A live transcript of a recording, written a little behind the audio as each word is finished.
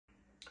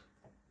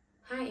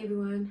Hi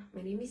everyone,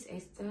 my name is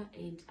Esther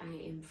and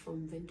I am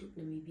from Windhoek,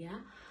 Namibia.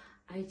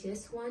 I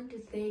just want to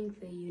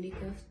thank the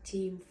UNICAF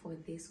team for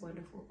this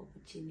wonderful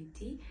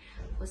opportunity,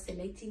 for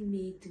selecting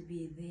me to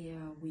be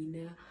their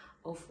winner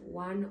of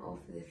one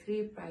of the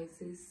 3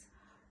 prizes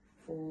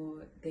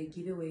for the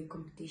giveaway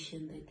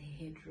competition that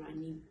they had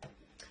running.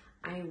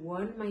 I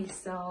won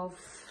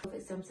myself a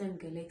Samsung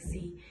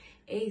Galaxy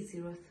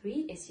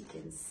A03, as you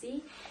can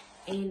see,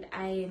 and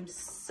I am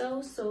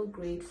so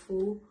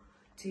grateful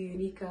to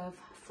UNICAF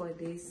for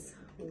this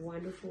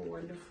wonderful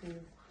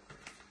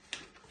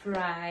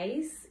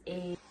prize.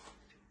 And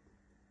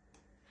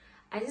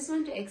I just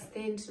want to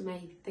extend my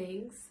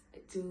thanks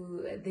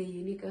to the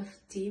UNICAF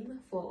team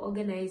for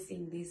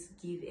organizing this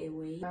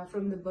giveaway.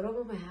 From the bottom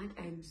of my heart,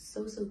 I'm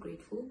so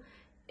grateful,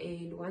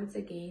 and once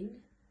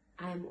again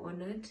I'm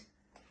honored.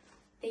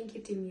 Thank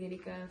you, Team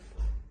UNICAF.